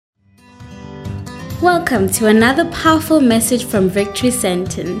Welcome to another powerful message from Victory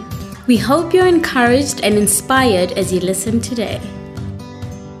Centre. We hope you're encouraged and inspired as you listen today.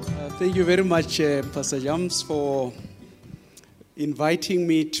 Thank you very much, Pastor Jams, for inviting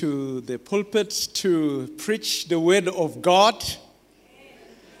me to the pulpit to preach the word of God.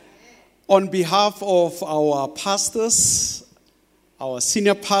 On behalf of our pastors, our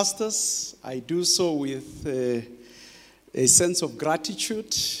senior pastors, I do so with a sense of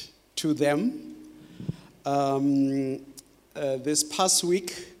gratitude to them. This past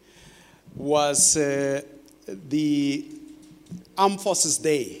week was the Armed Forces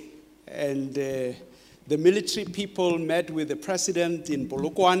Day, and the military people met with the president in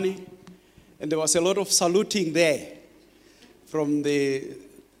Polokwane, and there was a lot of saluting there from the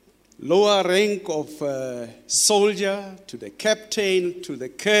lower rank of soldier to the captain to the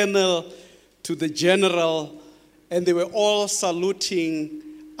colonel to the general, and they were all saluting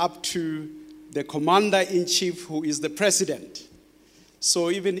up to the commander-in-chief, who is the president.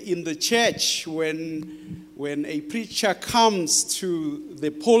 So even in the church, when a preacher comes to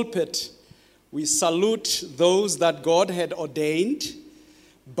the pulpit, we salute those that God had ordained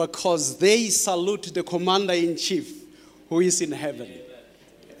because they salute the commander-in-chief who is in heaven.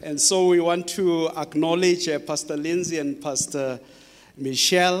 And so we want to acknowledge Pastor Lindsay and Pastor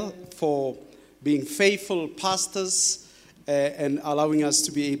Michelle for being faithful pastors and allowing us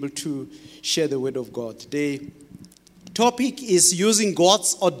to be able to share the word of God. The topic is using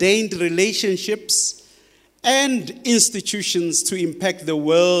God's ordained relationships and institutions to impact the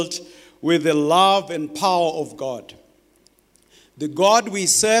world with the love and power of God. The God we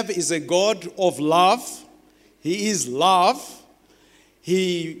serve is a God of love. He is love.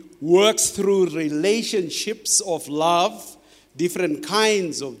 He works through relationships of love, different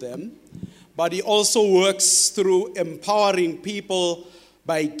kinds of them. But he also works through empowering people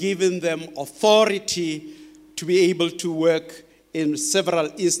by giving them authority to be able to work in several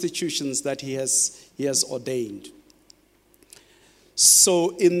institutions that he has ordained.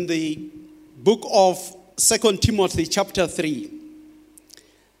 So in the book of 2 Timothy chapter 3,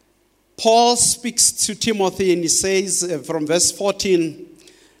 Paul speaks to Timothy and he says from verse 14,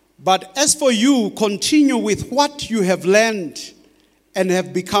 "But as for you, continue with what you have learned and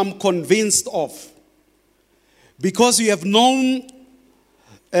have become convinced of, because you have known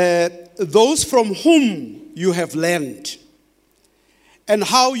those from whom you have learned, and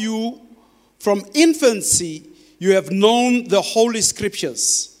how you, from infancy, you have known the Holy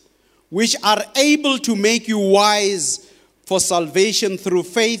Scriptures, which are able to make you wise for salvation through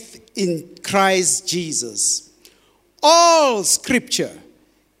faith in Christ Jesus. All Scripture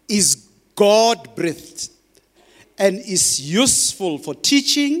is God-breathed and is useful for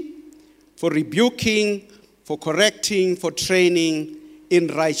teaching, for rebuking, for correcting, for training in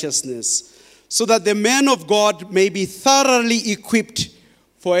righteousness, so that the man of God may be thoroughly equipped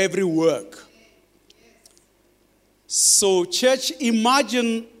for every work." So, church,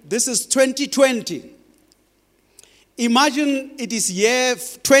 imagine this is 2020. Imagine it is year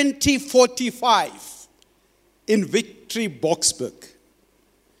 2045 in Victory Boksburg.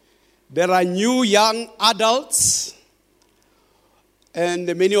 There are new young adults, and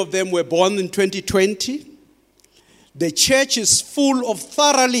many of them were born in 2020. The church is full of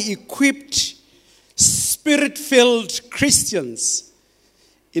thoroughly equipped, spirit-filled Christians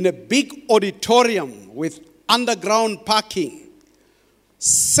in a big auditorium with underground parking.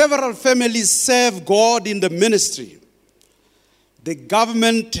 Several families serve God in the ministry. The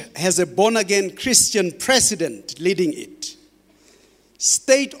government has a born-again Christian president leading it.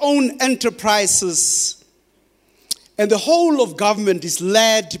 State-owned enterprises, and the whole of government is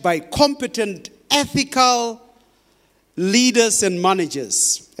led by competent, ethical leaders and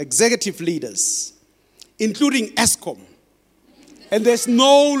managers, executive leaders, including ESCOM. And there's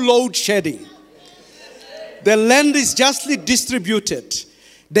no load shedding. The land is justly distributed.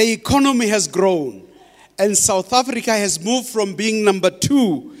 The economy has grown. And South Africa has moved from being number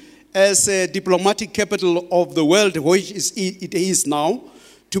 2 as a diplomatic capital of the world, which it is now,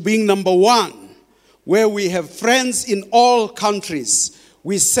 to being number 1, where we have friends in all countries.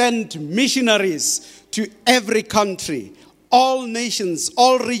 We send missionaries to every country, all nations,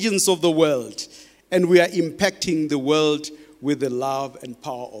 all regions of the world, and we are impacting the world with the love and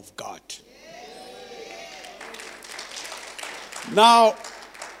power of God. Now,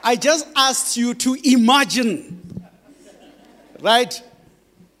 I just asked you to imagine, right?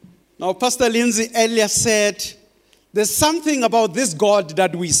 Now, Pastor Lindsay earlier said, there's something about this God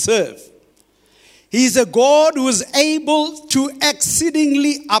that we serve. He is a God who is able to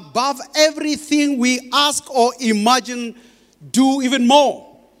exceedingly above everything we ask or imagine, do even more.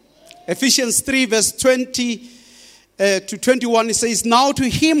 Ephesians 3 verse 20 to 21, it says, now to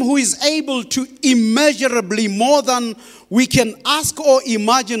him who is able to immeasurably more than we can ask or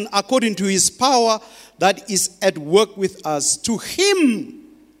imagine according to his power that is at work with us. To him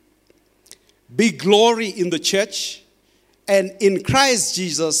be glory in the church and in Christ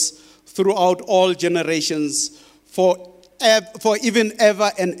Jesus throughout all generations, for even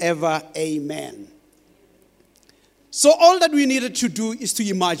ever and ever. Amen. So all that we needed to do is to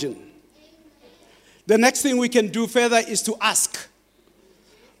imagine. The next thing we can do further is to ask.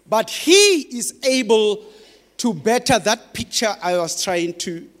 But he is able to better that picture I was trying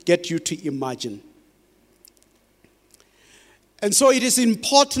to get you to imagine. And so it is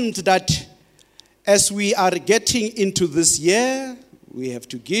important that as we are getting into this year, we have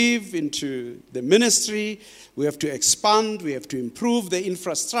to give into the ministry, we have to expand, we have to improve the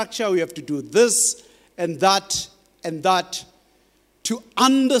infrastructure, we have to do this and that, to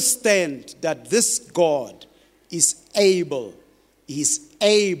understand that this God is able. He is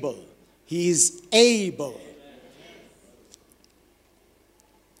able. He is able.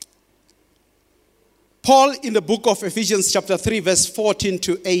 Paul, in the book of Ephesians chapter 3, verse 14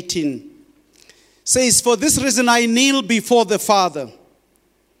 to 18, says, for this reason I kneel before the Father,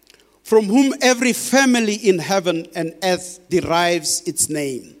 from whom every family in heaven and earth derives its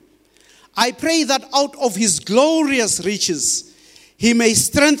name. I pray that out of his glorious riches he may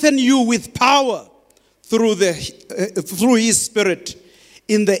strengthen you with power through his Spirit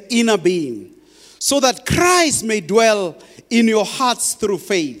in the inner being, so that Christ may dwell in your hearts through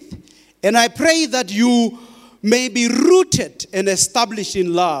faith. And I pray that you may be rooted and established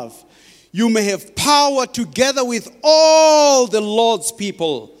in love. You may have power together with all the Lord's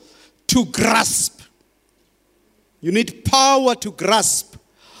people to grasp. You need power to grasp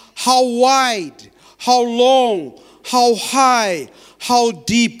how wide, how long, how high, how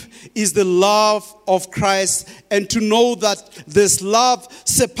deep is the love of Christ, and to know that this love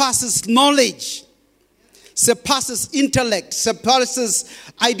surpasses knowledge, surpasses intellect, surpasses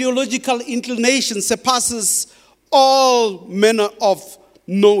ideological inclination, surpasses all manner of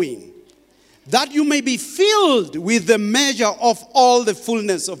knowing. That you may be filled with the measure of all the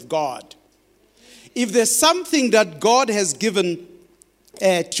fullness of God. If there's something that God has given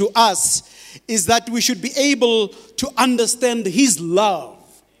to us, is that we should be able to understand his love.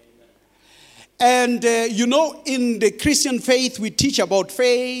 And in the Christian faith, we teach about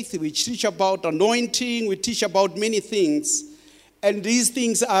faith, we teach about anointing, we teach about many things. And these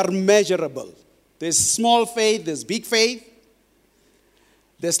things are measurable. There's small faith, there's big faith,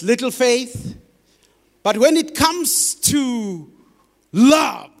 there's little faith. But when it comes to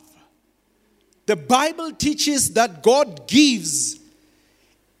love, the Bible teaches that God gives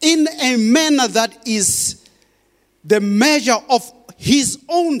in a manner that is the measure of his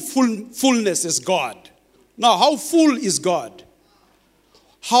own fullness is God. Now, how full is God?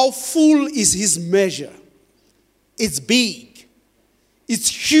 How full is his measure? It's big. It's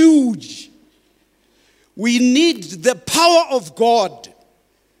huge. We need the power of God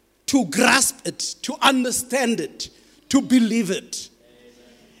to grasp it, to understand it, to believe it.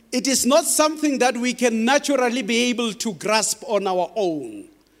 It is not something that we can naturally be able to grasp on our own.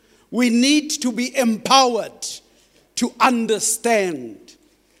 We need to be empowered to understand.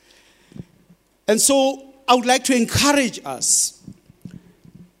 And so I would like to encourage us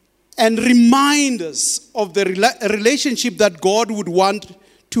and remind us of the relationship that God would want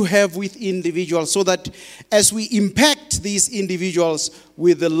to have with individuals, so that as we impact these individuals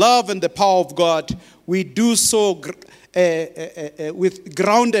with the love and the power of God, we do so with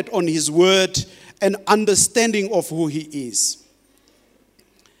grounded on his word and understanding of who he is.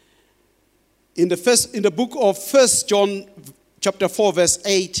 In the book of 1 John chapter 4 verse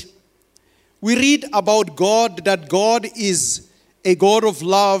 8, we read about God, that God is a God of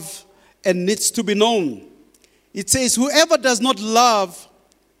love and needs to be known. It says, whoever does not love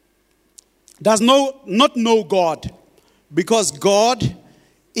does not know God, because God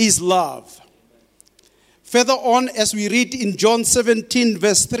is love. Further on, as we read in John 17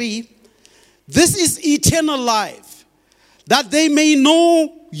 verse 3, this is eternal life, that they may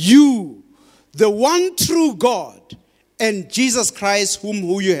know you, the one true God, and Jesus Christ,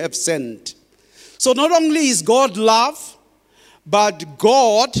 who you have sent. So not only is God love, but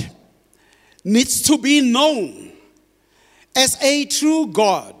God needs to be known as a true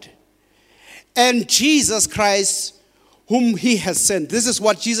God, and Jesus Christ, whom he has sent. This is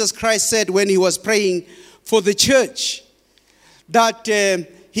what Jesus Christ said when he was praying for the church, that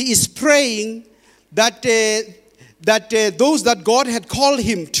he is praying that those that God had called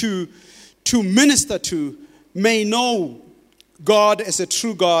him to minister to may know God as a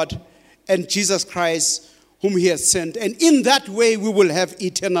true God and Jesus Christ whom he has sent. And in that way we will have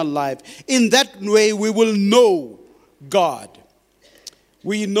eternal life. In that way we will know God.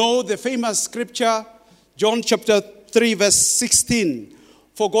 We know the famous scripture, John chapter 3 verse 16.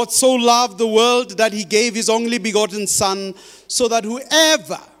 For God so loved the world that he gave his only begotten Son, so that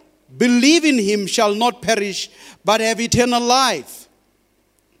whoever believes in him shall not perish, but have eternal life.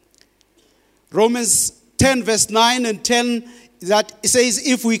 Romans 10 verse 9 and 10, that says,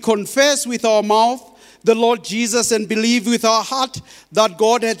 if we confess with our mouth the Lord Jesus and believe with our heart that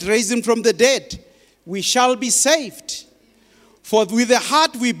God hath raised him from the dead, we shall be saved. For with the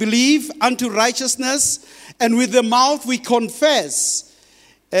heart we believe unto righteousness, and with the mouth we confess.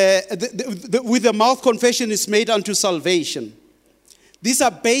 With the mouth confession is made unto salvation. These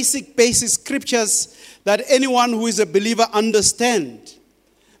are basic scriptures that anyone who is a believer understands.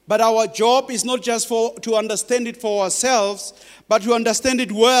 But our job is not just to understand it for ourselves, but to understand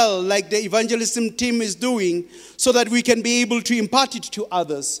it well, like the evangelism team is doing, so that we can be able to impart it to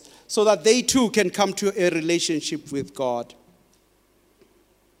others, so that they too can come to a relationship with God.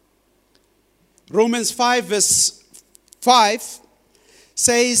 Romans 5 verse 5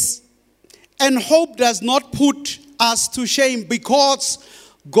 says, and hope does not put us to shame, because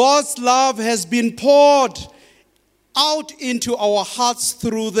God's love has been poured out into our hearts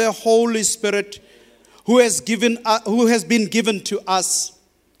through the Holy Spirit who has been given to us.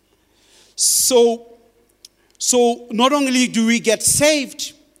 So not only do we get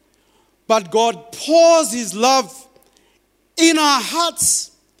saved, but God pours his love in our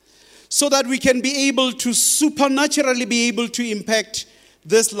hearts so that we can be able to supernaturally be able to impact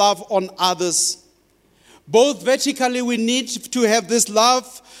this love on others. Both vertically, we need to have this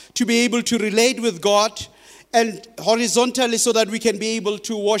love to be able to relate with God, and horizontally, so that we can be able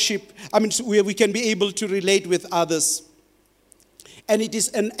to worship, we can be able to relate with others. And it is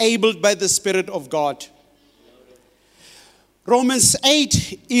enabled by the Spirit of God. Romans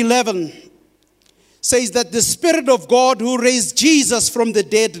 8:11 says that the Spirit of God who raised Jesus from the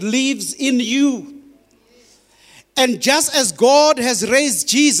dead lives in you. And just as God has raised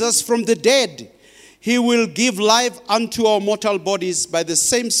Jesus from the dead, he will give life unto our mortal bodies by the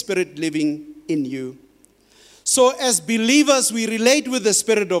same Spirit living in you. So as believers, we relate with the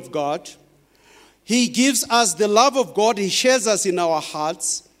Spirit of God. He gives us the love of God. He shares us in our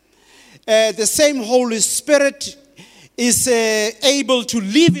hearts. The same Holy Spirit is able to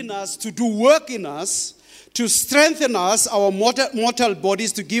live in us, to do work in us, to strengthen us, our mortal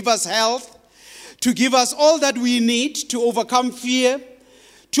bodies, to give us health, to give us all that we need to overcome fear,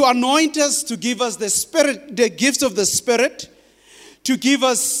 to anoint us, to give us the Spirit, the gifts of the Spirit, to give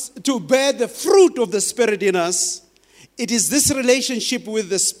us, to bear the fruit of the Spirit in us. It is this relationship with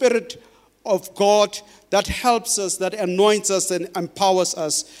the Spirit of God that helps us, that anoints us and empowers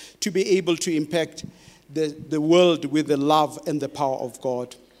us to be able to impact the world with the love and the power of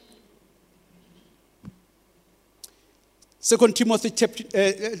God. 2 Timothy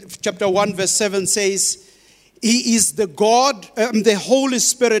chapter 1 verse 7 says, he is the God, the Holy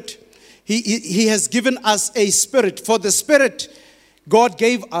Spirit. He has given us a spirit. For the Spirit God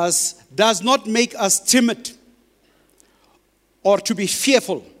gave us does not make us timid or to be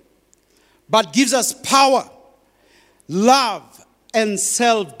fearful, but gives us power, love, and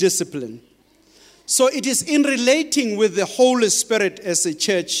self-discipline. So it is in relating with the Holy Spirit as a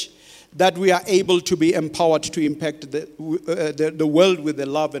church that we are able to be empowered to impact the world with the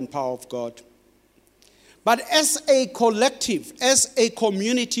love and power of God. But as a collective, as a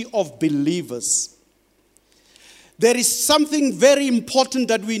community of believers, there is something very important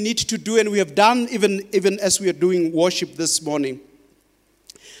that we need to do, and we have done even as we are doing worship this morning.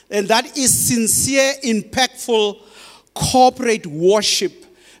 And that is sincere, impactful, corporate worship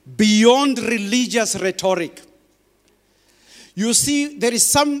beyond religious rhetoric. You see, there is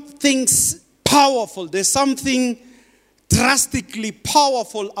something powerful, there's something drastically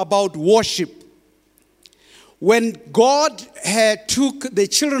powerful about worship. When God took the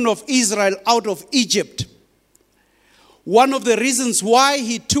children of Israel out of Egypt, one of the reasons why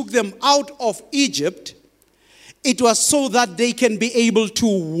he took them out of Egypt, it was so that they can be able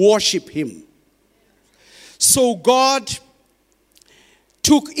to worship him. So God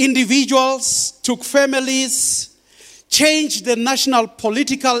took individuals, took families, changed the national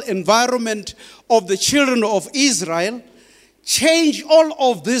political environment of the children of Israel, changed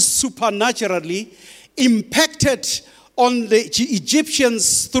all of this supernaturally, impacted on the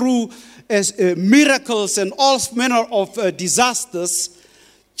Egyptians through miracles and all manner of disasters,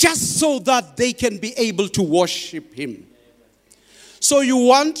 just so that they can be able to worship him. So you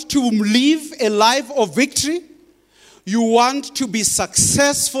want to live a life of victory? you want to be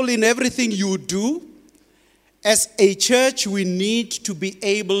successful in everything you do, as a church, we need to be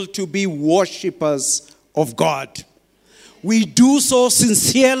able to be worshipers of God. We do so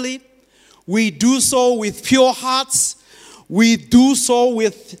sincerely. We do so with pure hearts. We do so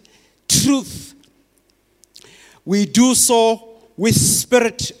with truth. We do so with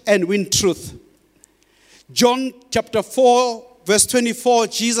spirit and with truth. John chapter 4, verse 24,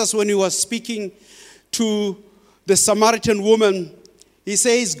 Jesus, when he was speaking to the Samaritan woman, he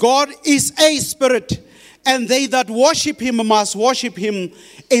says, God is a spirit, and they that worship him must worship him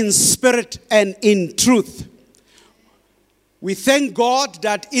in spirit and in truth. We thank God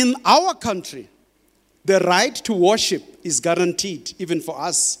that in our country, the right to worship is guaranteed, even for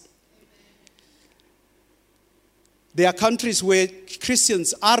us. There are countries where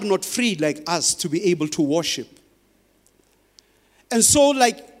Christians are not free like us to be able to worship. And so,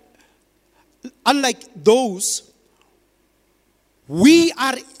 unlike those, we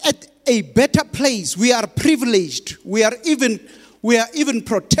are at a better place. We are privileged. We are even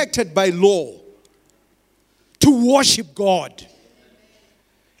protected by law to worship God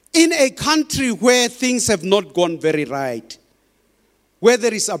in a country where things have not gone very right, where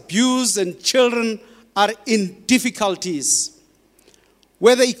there is abuse and children are in difficulties,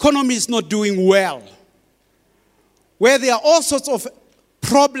 where the economy is not doing well, where there are all sorts of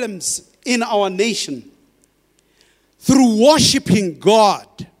problems in our nation. Through worshiping God,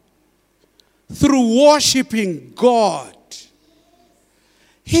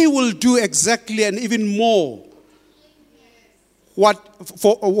 he will do exactly and even more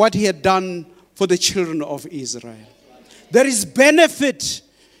what he had done for the children of Israel. There is benefit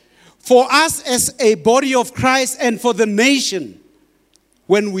for us as a body of Christ and for the nation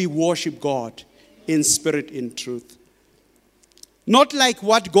when we worship God in spirit, in truth. Not like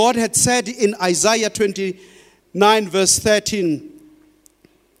what God had said in Isaiah 29 verse 13,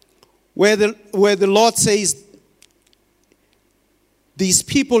 where the Lord says, these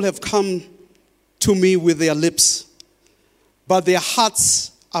people have come to me with their lips, but their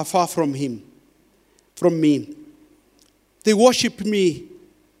hearts are far from me. They worship me.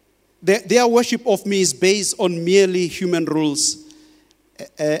 Their worship of me is based on merely human rules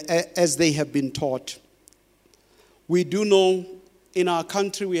as they have been taught. We do know in our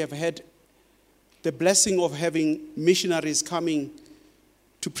country we have had the blessing of having missionaries coming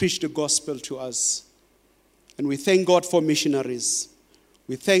to preach the gospel to us. And we thank God for missionaries.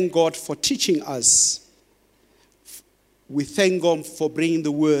 We thank God for teaching us. We thank God for bringing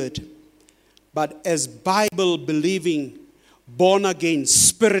the word. But as Bible-believing, born-again,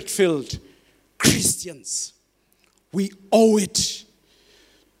 spirit-filled Christians, we owe it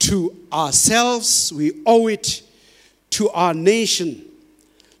to ourselves, we owe it to our nation,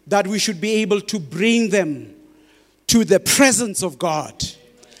 that we should be able to bring them to the presence of God,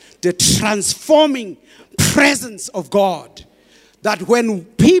 the transforming presence of God. That when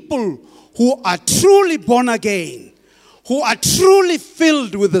people who are truly born again, who are truly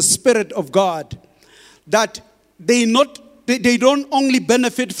filled with the Spirit of God, that they don't only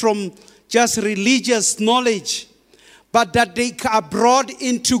benefit from just religious knowledge, but that they are brought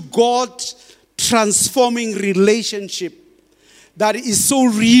into God's transforming relationship that is so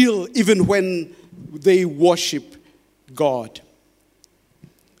real even when they worship God.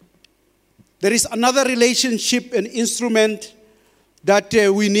 There is another relationship, an instrument that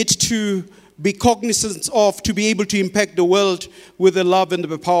we need to be cognizant of to be able to impact the world with the love and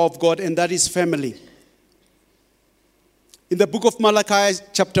the power of God, and that is family. In the book of Malachi,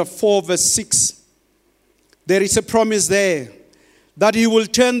 chapter 4, verse 6, there is a promise there that he will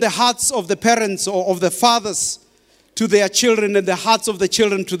turn the hearts of the parents or of the fathers to their children and the hearts of the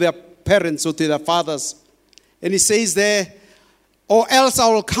children to their parents or to their fathers. And he says there, or else I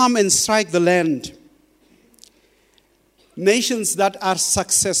will come and strike the land. Nations that are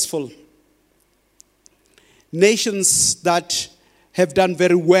successful, nations that have done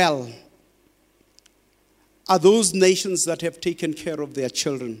very well, are those nations that have taken care of their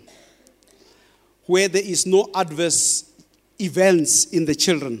children, where there is no adverse events in the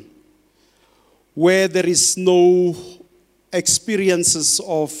children, where there is no experiences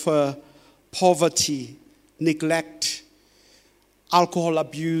of poverty, neglect, alcohol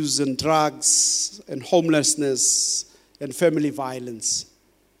abuse and drugs and homelessness and family violence.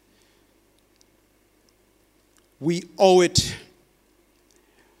 We owe it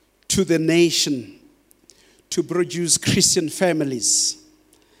to the nation to produce Christian families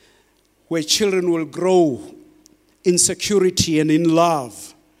where children will grow in security and in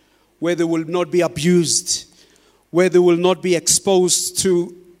love, where they will not be abused, where they will not be exposed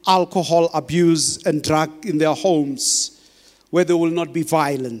to alcohol abuse and drug in their homes, where there will not be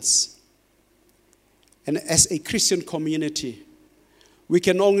violence. And as a Christian community, we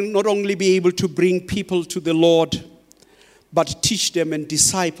can not only be able to bring people to the Lord, but teach them and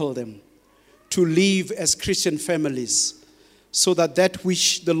disciple them to live as Christian families, so that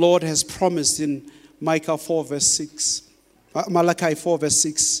which the Lord has promised in Malachi 4 verse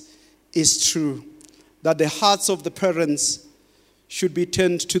 6 is true, that the hearts of the parents should be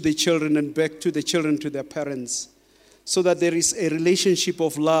turned to the children and back to the children to their parents, so that there is a relationship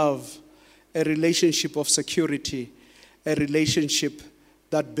of love, a relationship of security, a relationship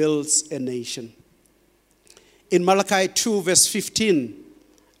that builds a nation. In Malachi 2 verse 15,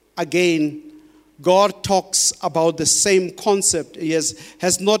 again, God talks about the same concept.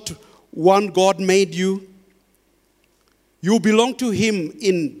 Has not one God made you? You belong to him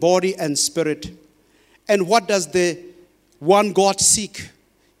in body and spirit. And what does the one God seek?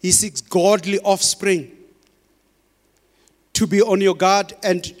 He seeks godly offspring. To be on your guard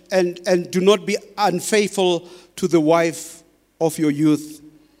and do not be unfaithful to the wife of your youth.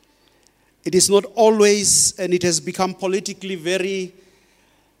 It is not always, and it has become politically very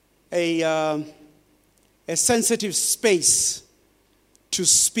a sensitive space to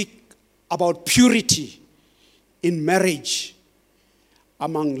speak about purity in marriage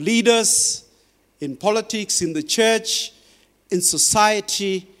among leaders, in politics, in the church, in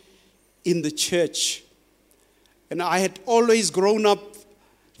society, in the church. And I had always grown up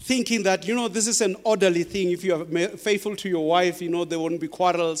thinking that, this is an orderly thing. If you are faithful to your wife, there won't be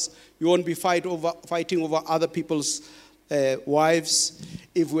quarrels. You won't be fighting over other people's wives.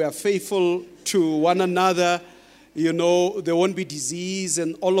 If we are faithful to one another, there won't be disease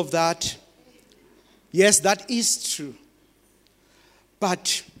and all of that. Yes, that is true.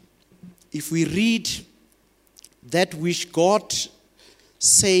 But if we read that which God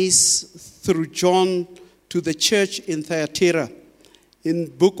says through John to the church in Thyatira, in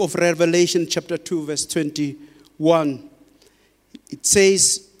book of Revelation chapter 2 verse 21, it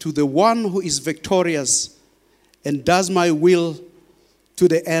says, to the one who is victorious and does my will to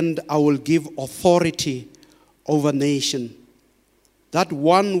the end, I will give authority over nation. That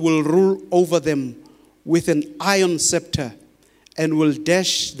one will rule over them with an iron scepter and will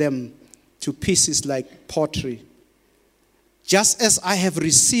dash them to pieces like pottery. Just as I have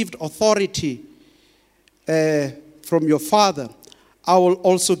received authority from your Father, I will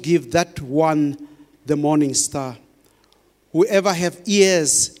also give that one the morning star. Whoever have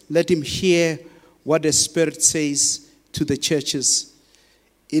ears, let him hear what the Spirit says to the churches.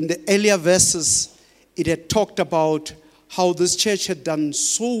 In the earlier verses, it had talked about how this church had done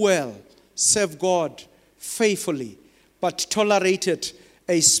so well, served God faithfully, but tolerated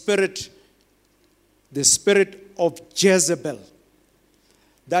a spirit, the spirit of Jezebel,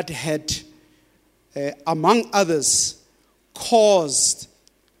 that had, among others, caused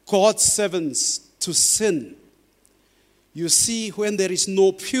God's servants to sin. You see, when there is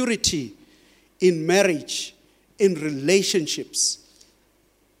no purity in marriage, in relationships,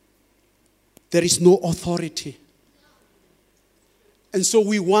 there is no authority. And so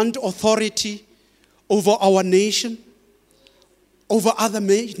we want authority over our nation, over other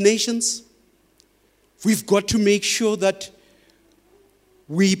nations. We've got to make sure that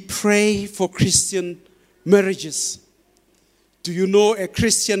we pray for Christian marriages. Do you know a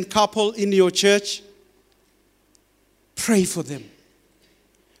Christian couple in your church? Pray for them.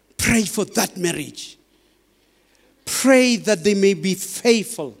 Pray for that marriage. Pray that they may be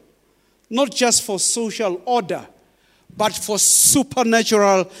faithful, not just for social order, but for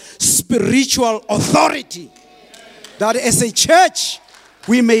supernatural, spiritual authority. That as a church,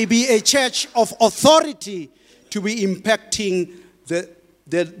 we may be a church of authority to be impacting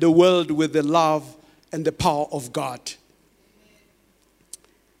the world with the love and the power of God.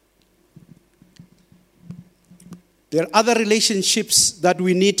 There are other relationships that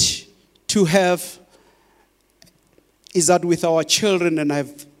we need to have, is that with our children,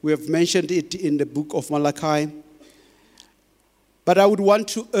 and we have mentioned it in the book of Malachi. But I would want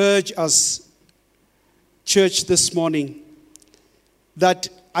to urge us, church, this morning, that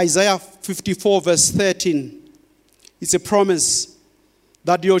Isaiah 54 verse 13 is a promise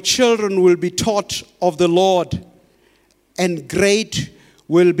that your children will be taught of the Lord, and great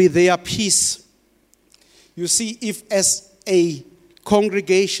will be their peace. You see, if as a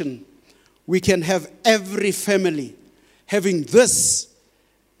congregation we can have every family having this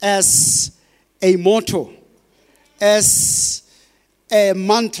as a motto, as a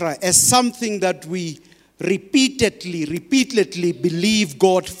mantra, as something that we repeatedly believe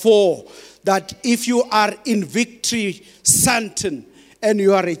God for, that if you are in Victory Sandton and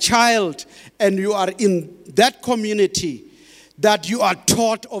you are a child and you are in that community, that you are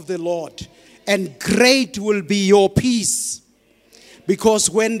taught of the Lord, and great will be your peace. Because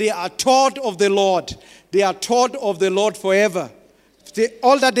when they are taught of the Lord, they are taught of the Lord forever.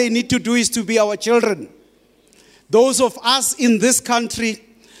 All that they need to do is to be our children. Those of us in this country,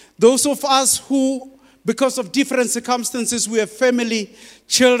 those of us who, because of different circumstances, we have family,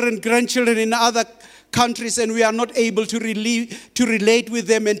 children, grandchildren in other countries, and we are not able to relate with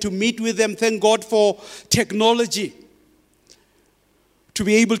them and to meet with them. Thank God for technology, to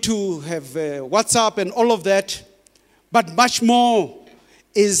be able to have WhatsApp and all of that. But much more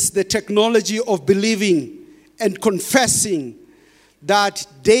is the technology of believing and confessing that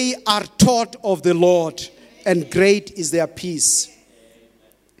they are taught of the Lord, and great is their peace.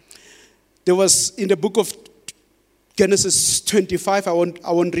 There was in the book of Genesis 25, I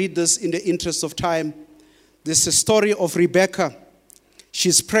won't read this in the interest of time. There's a story of Rebecca.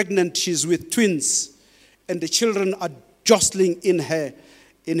 She's pregnant, she's with twins, and the children are jostling in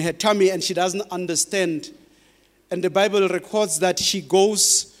her tummy, and she doesn't understand. And the Bible records that she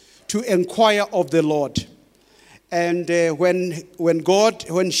goes to inquire of the Lord. And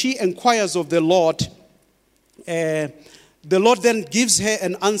when she inquires of the Lord then gives her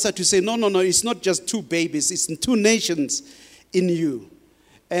an answer to say, no, it's not just two babies, it's two nations in you.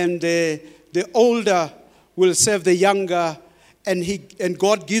 And the older will serve the younger, and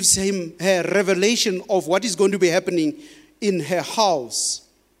God gives her revelation of what is going to be happening in her house.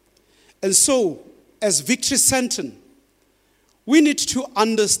 And so, as Victory Centre, we need to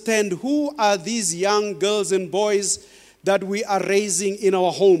understand who are these young girls and boys that we are raising in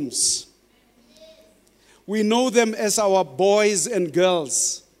our homes. We know them as our boys and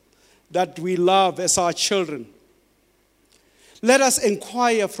girls that we love as our children. Let us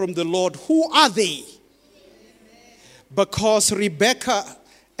inquire from the Lord, who are they? Because Rebecca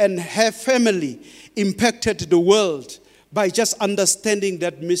and her family impacted the world by just understanding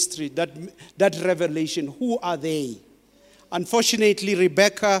that mystery, that revelation. Who are they? Unfortunately,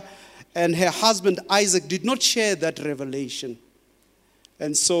 Rebecca and her husband Isaac did not share that revelation.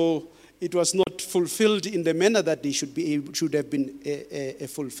 And so it was not fulfilled in the manner that they should have been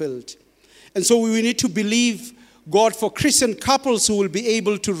fulfilled. And so we need to believe God for Christian couples who will be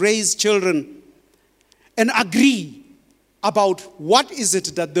able to raise children and agree about what is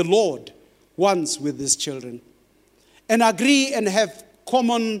it that the Lord wants with these children. And agree and have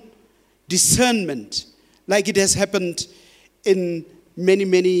common discernment, like it has happened in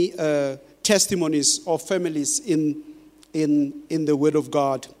many testimonies of families in the Word of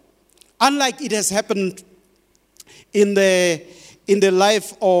God. Unlike it has happened in the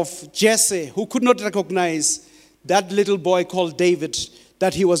life of Jesse, who could not recognize that little boy called David,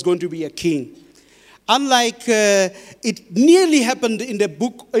 that he was going to be a king. Unlike it nearly happened in the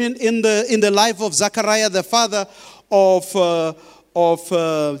book in the life of Zechariah, the father of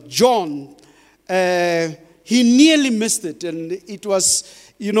John. He nearly missed it, and it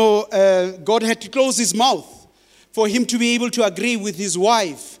was, God had to close his mouth for him to be able to agree with his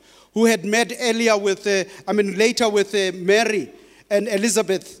wife, who had met later with Mary and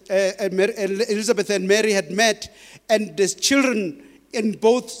Elizabeth. Elizabeth and Mary had met, and the children in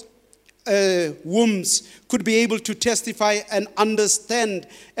both wombs could be able to testify and understand.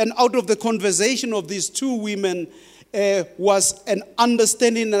 And out of the conversation of these two women was an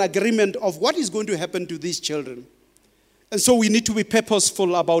understanding and agreement of what is going to happen to these children. And so we need to be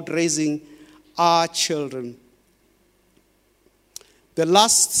purposeful about raising our children. The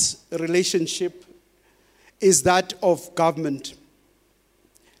last relationship is that of government,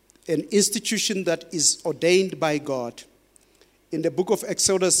 an institution that is ordained by God. In the book of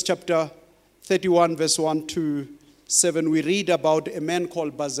Exodus chapter 31 verse 1 to 7, we read about a man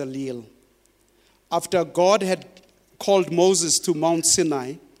called Bezalel. After God had called Moses to Mount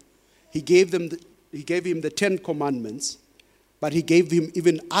Sinai, he gave him the 10 commandments, but he gave him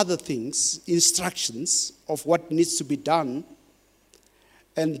even other things, instructions of what needs to be done.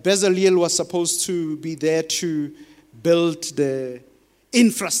 And Bezalel was supposed to be there to build the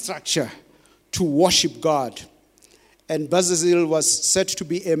infrastructure to worship God. And Bezalel was said to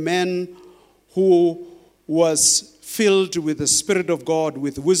be a man who was filled with the Spirit of God,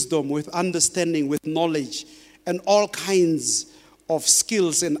 with wisdom, with understanding, with knowledge, and all kinds of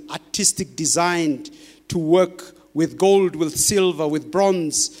skills and artistic design to work with gold, with silver, with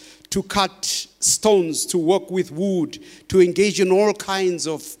bronze, to cut stones, to work with wood, to engage in all kinds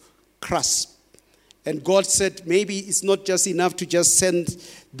of crafts. And God said, maybe it's not just enough to just send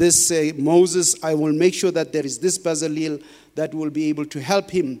this Moses. I will make sure that there is this Bezalel that will be able to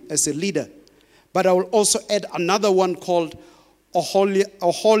help him as a leader. But I will also add another one called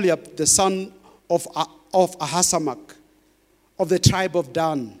Oholiab, the son of Ahisamach, of the tribe of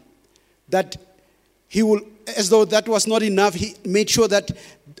Dan, that he will, as though that was not enough, he made sure that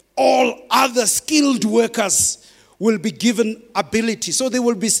all other skilled workers will be given ability. So they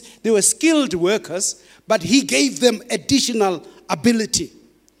were skilled workers, but he gave them additional ability.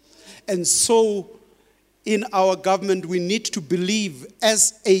 And so in our government, we need to believe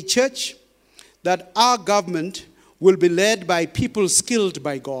as a church that our government will be led by people skilled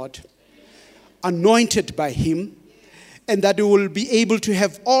by God, anointed by him, and that we will be able to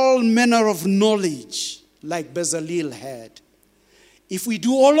have all manner of knowledge like Bezalel had. If we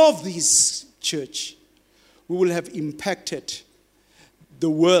do all of these, church, we will have impacted the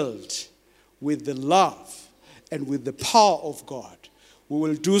world with the love and with the power of God. We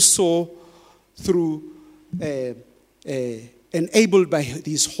will do so through, enabled by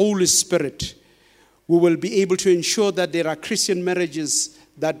His Holy Spirit. We will be able to ensure that there are Christian marriages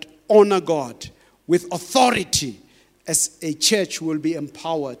that honor God with authority. As a church, we will be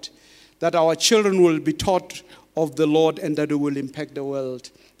empowered, that our children will be taught of the Lord and that it will impact the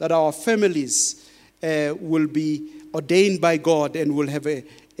world, that our families will be ordained by God and will have a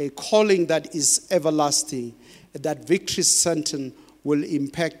calling that is everlasting, that Victory Centre will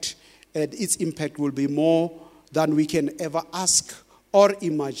impact, and its impact will be more than we can ever ask or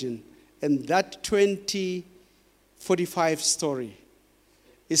imagine. And that 2045 story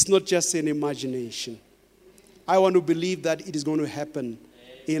is not just an imagination. I want to believe that it is going to happen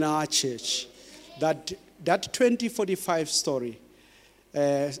in our church. That 2045 story,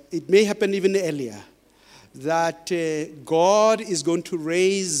 it may happen even earlier, that God is going to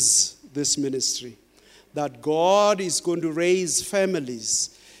raise this ministry, that God is going to raise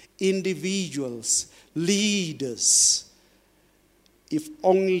families, individuals, leaders, if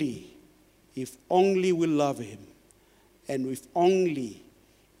only we love him, and if only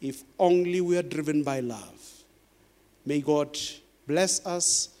we are driven by love. May God bless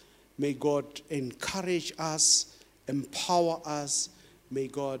us. May God encourage us, empower us. May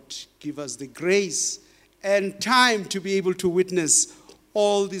God give us the grace and time to be able to witness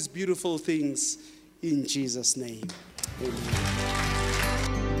all these beautiful things in Jesus' name. Amen.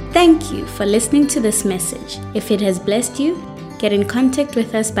 Thank you for listening to this message. If it has blessed you, get in contact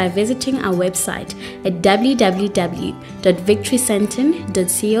with us by visiting our website at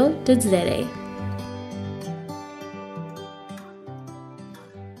www.victorycentre.co.za.